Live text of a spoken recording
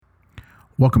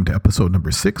Welcome to episode number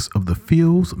 6 of the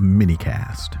Feels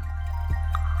Minicast.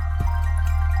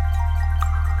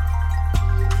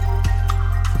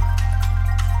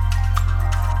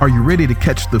 Are you ready to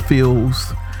catch the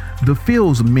feels? The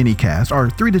Feels Minicast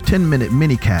are 3 to 10 minute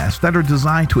minicasts that are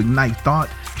designed to ignite thought,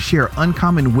 share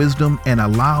uncommon wisdom, and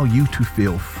allow you to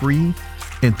feel free,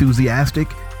 enthusiastic,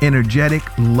 energetic,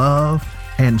 love,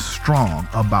 and strong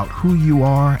about who you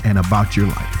are and about your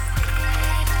life.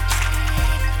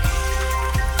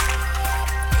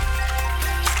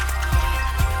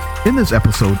 In this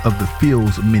episode of the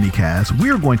Feels Minicast, we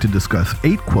are going to discuss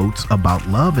 8 quotes about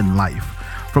love and life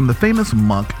from the famous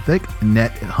monk Thich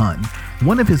Nhat Hanh.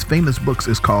 One of his famous books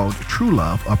is called True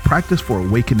Love, A Practice for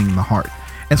Awakening the Heart.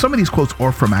 And some of these quotes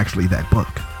are from actually that book.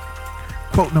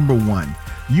 Quote number 1,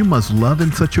 you must love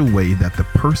in such a way that the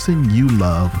person you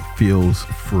love feels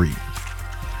free.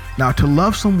 Now, to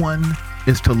love someone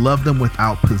is to love them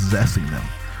without possessing them,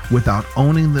 without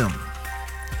owning them.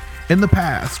 In the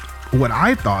past, what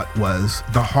I thought was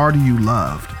the harder you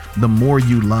loved, the more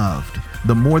you loved,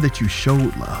 the more that you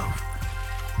showed love.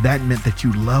 That meant that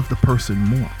you loved the person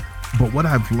more. But what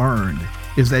I've learned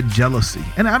is that jealousy,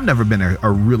 and I've never been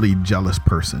a really jealous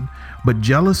person, but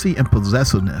jealousy and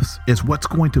possessiveness is what's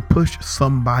going to push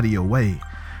somebody away.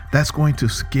 That's going to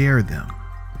scare them.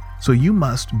 So you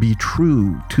must be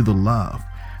true to the love.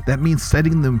 That means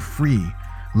setting them free,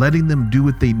 letting them do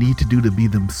what they need to do to be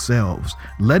themselves,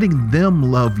 letting them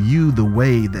love you the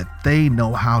way that they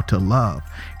know how to love,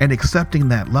 and accepting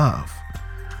that love.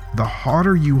 The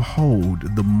harder you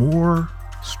hold, the more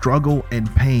struggle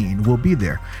and pain will be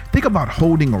there. Think about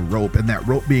holding a rope and that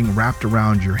rope being wrapped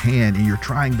around your hand and you're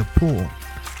trying to pull.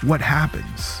 What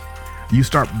happens? You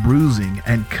start bruising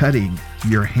and cutting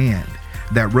your hand.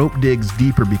 That rope digs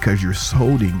deeper because you're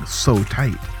holding so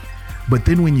tight. But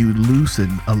then when you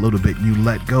loosen a little bit, you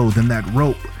let go, then that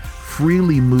rope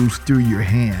freely moves through your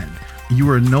hand. You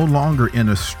are no longer in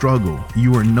a struggle.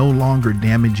 You are no longer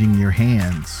damaging your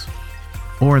hands.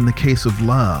 Or in the case of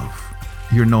love,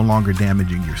 you're no longer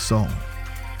damaging your soul.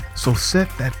 So set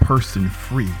that person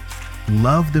free.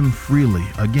 Love them freely.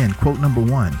 Again, quote number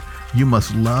 1, you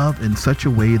must love in such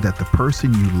a way that the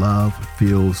person you love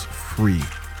feels free.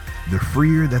 The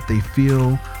freer that they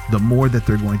feel, the more that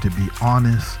they're going to be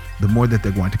honest, the more that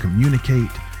they're going to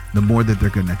communicate, the more that they're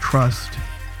going to trust,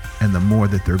 and the more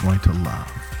that they're going to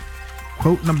love.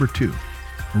 Quote number 2,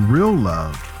 real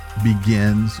love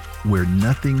begins where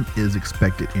nothing is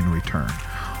expected in return.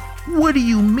 What do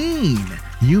you mean?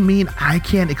 You mean I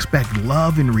can't expect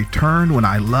love in return when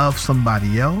I love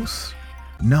somebody else?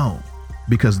 No,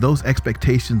 because those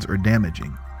expectations are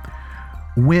damaging.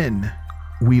 When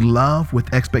we love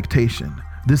with expectation,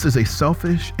 this is a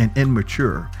selfish and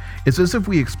immature. It's as if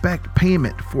we expect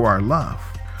payment for our love.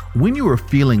 When you are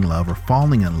feeling love or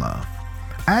falling in love,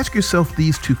 ask yourself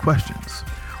these 2 questions.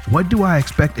 What do I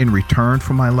expect in return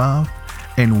for my love?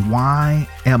 And why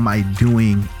am I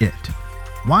doing it?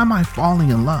 Why am I falling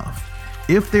in love?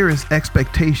 If there is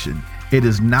expectation, it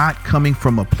is not coming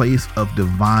from a place of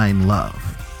divine love.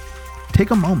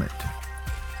 Take a moment.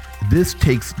 This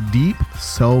takes deep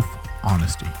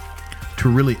self-honesty to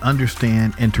really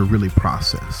understand and to really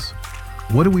process.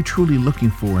 What are we truly looking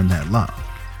for in that love?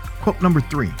 Quote number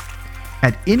 3,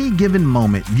 at any given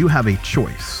moment, you have a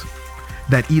choice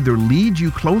that either leads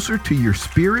you closer to your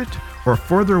spirit or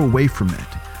further away from it.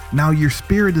 Now, your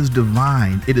spirit is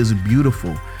divine. It is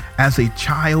beautiful. As a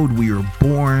child, we are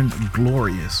born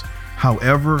glorious.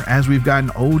 However, as we've gotten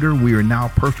older, we are now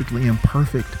perfectly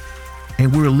imperfect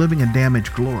and we're living a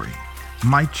damaged glory.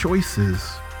 My choices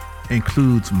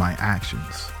includes my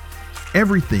actions.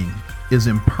 Everything is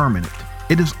impermanent.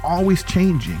 It is always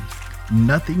changing.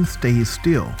 Nothing stays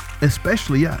still,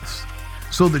 especially us.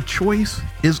 So the choice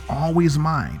is always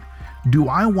mine. Do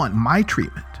I want my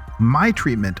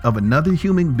treatment of another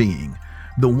human being,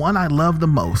 the one I love the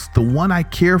most, the one I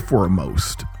care for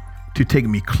most, to take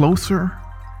me closer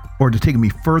or to take me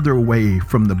further away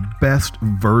from the best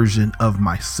version of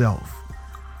myself?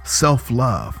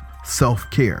 Self-love,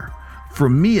 self-care. For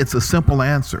me, it's a simple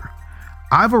answer.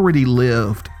 I've already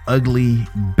lived ugly,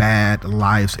 bad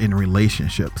lives in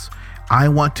relationships. I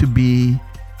want to be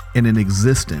in an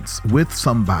existence with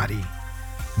somebody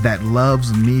that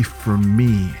loves me for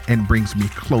me and brings me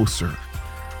closer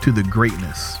to the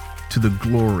greatness, to the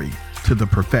glory, to the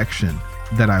perfection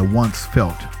that I once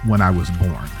felt when I was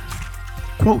born.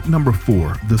 Quote number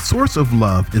 4, the source of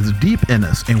love is deep in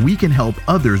us and we can help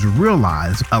others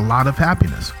realize a lot of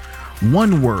happiness.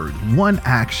 One word, one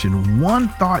action, one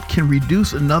thought can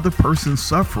reduce another person's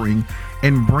suffering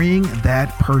and bring that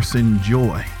person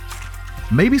joy.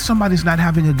 Maybe somebody's not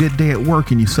having a good day at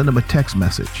work and you send them a text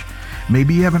message.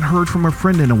 Maybe you haven't heard from a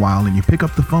friend in a while and you pick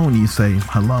up the phone and you say,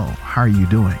 hello, how are you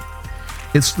doing?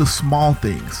 It's the small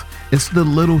things. It's the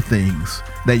little things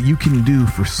that you can do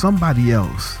for somebody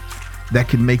else that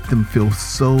can make them feel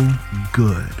so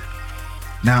good.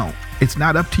 Now, it's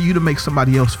not up to you to make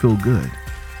somebody else feel good.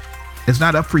 It's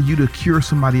not up for you to cure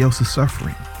somebody else's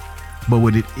suffering. But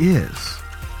what it is,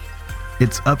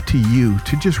 it's up to you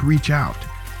to just reach out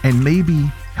and maybe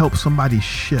help somebody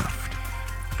shift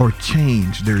or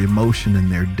change their emotion in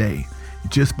their day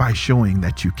just by showing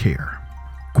that you care.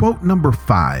 Quote number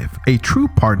 5, a true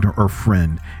partner or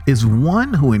friend is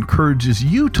one who encourages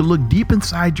you to look deep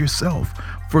inside yourself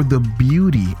for the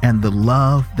beauty and the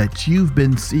love that you've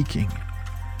been seeking.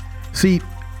 See,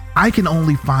 I can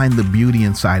only find the beauty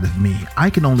inside of me. I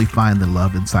can only find the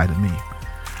love inside of me.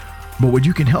 But what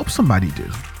you can help somebody do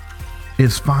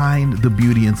is find the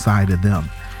beauty inside of them.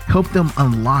 Help them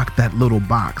unlock that little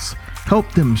box. Help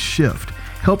them shift.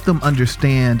 Help them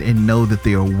understand and know that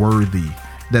they are worthy,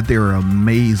 that they are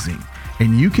amazing.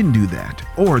 And you can do that.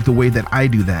 Or the way that I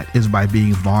do that is by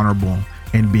being vulnerable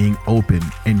and being open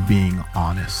and being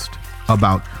honest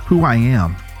about who I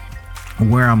am,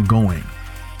 where I'm going,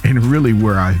 and really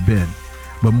where I've been.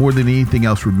 But more than anything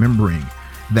else, remembering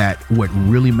that what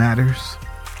really matters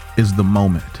is the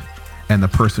moment and the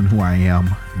person who I am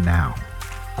now.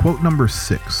 Quote number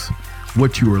 6,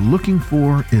 what you are looking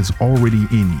for is already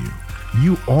in you.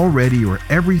 You already are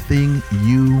everything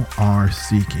you are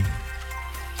seeking.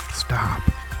 Stop.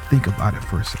 Think about it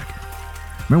for a second.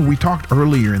 Remember, we talked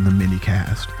earlier in the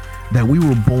minicast that we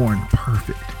were born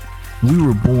perfect. We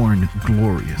were born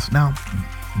glorious. Now,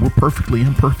 we're perfectly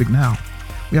imperfect now.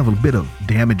 We have a bit of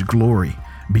damaged glory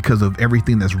because of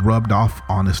everything that's rubbed off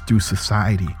on us through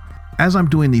society. As I'm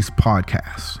doing these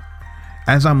podcasts,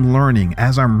 as I'm learning,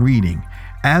 as I'm reading,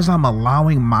 as I'm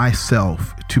allowing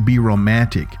myself to be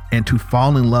romantic and to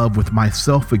fall in love with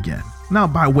myself again,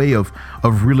 not by way of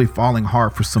really falling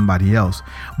hard for somebody else,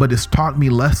 but it's taught me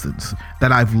lessons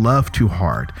that I've loved too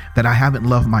hard, that I haven't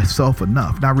loved myself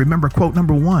enough. Now remember, quote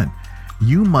number 1,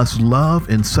 you must love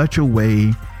in such a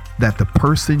way that the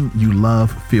person you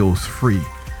love feels free.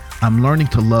 I'm learning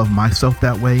to love myself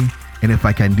that way. And if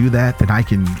I can do that, then I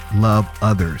can love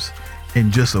others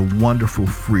in just a wonderful,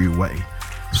 free way.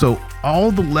 So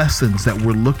all the lessons that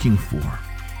we're looking for,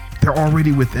 they're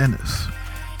already within us.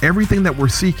 Everything that we're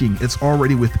seeking, it's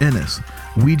already within us.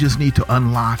 We just need to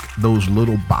unlock those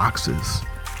little boxes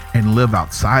and live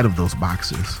outside of those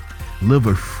boxes. Live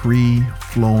a free,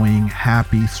 flowing,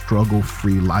 happy,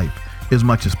 struggle-free life as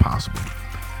much as possible.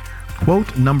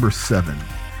 Quote number 7,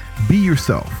 be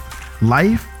yourself.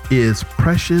 Life is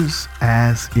precious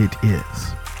as it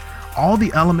is. All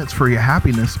the elements for your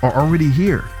happiness are already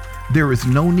here. There is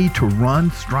no need to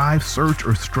run, strive, search,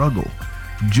 or struggle.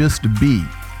 Just be.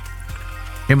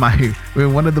 In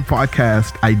one of the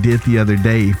podcasts I did the other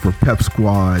day for Pep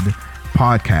Squad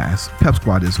podcast, Pep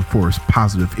Squad is, of course,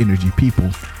 positive energy people.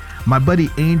 My buddy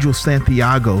Angel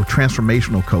Santiago,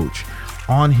 transformational coach,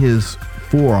 on his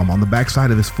forearm, on the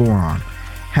backside of his forearm,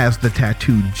 has the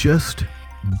tattoo, just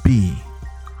be.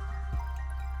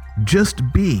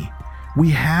 Just be. We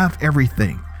have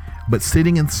everything, but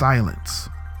sitting in silence,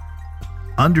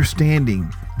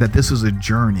 understanding that this is a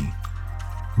journey,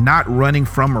 not running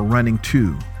from or running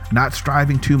to, not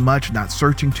striving too much, not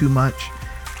searching too much,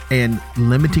 and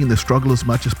limiting the struggle as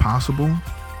much as possible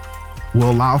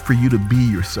will allow for you to be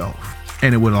yourself.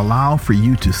 And it would allow for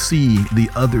you to see the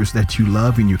others that you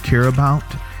love and you care about,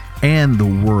 and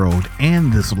the world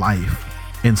and this life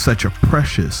in such a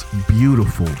precious,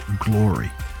 beautiful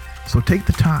glory. So take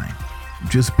the time,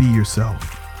 just be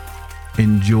yourself.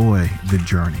 Enjoy the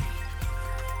journey.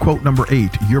 Quote number 8,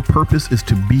 your purpose is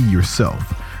to be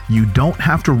yourself. You don't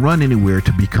have to run anywhere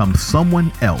to become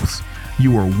someone else.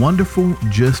 You are wonderful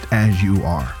just as you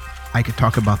are. I could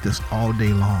talk about this all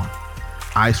day long.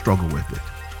 I struggle with it.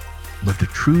 But the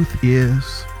truth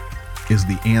is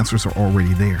the answers are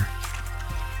already there.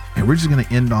 And we're just going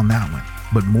to end on that one.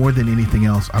 But more than anything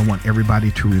else, I want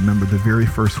everybody to remember the very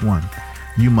first one.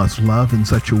 You must love in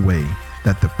such a way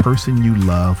that the person you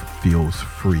love feels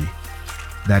free.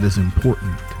 That is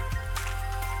important.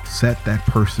 Set that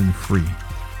person free.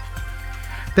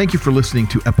 Thank you for listening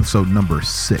to episode number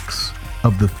 6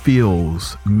 of the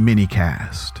Feels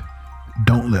Minicast.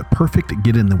 Don't let perfect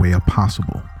get in the way of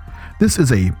possible. This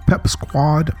is a Pep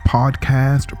Squad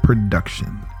podcast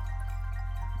production.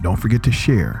 Don't forget to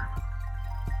share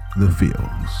the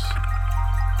feels.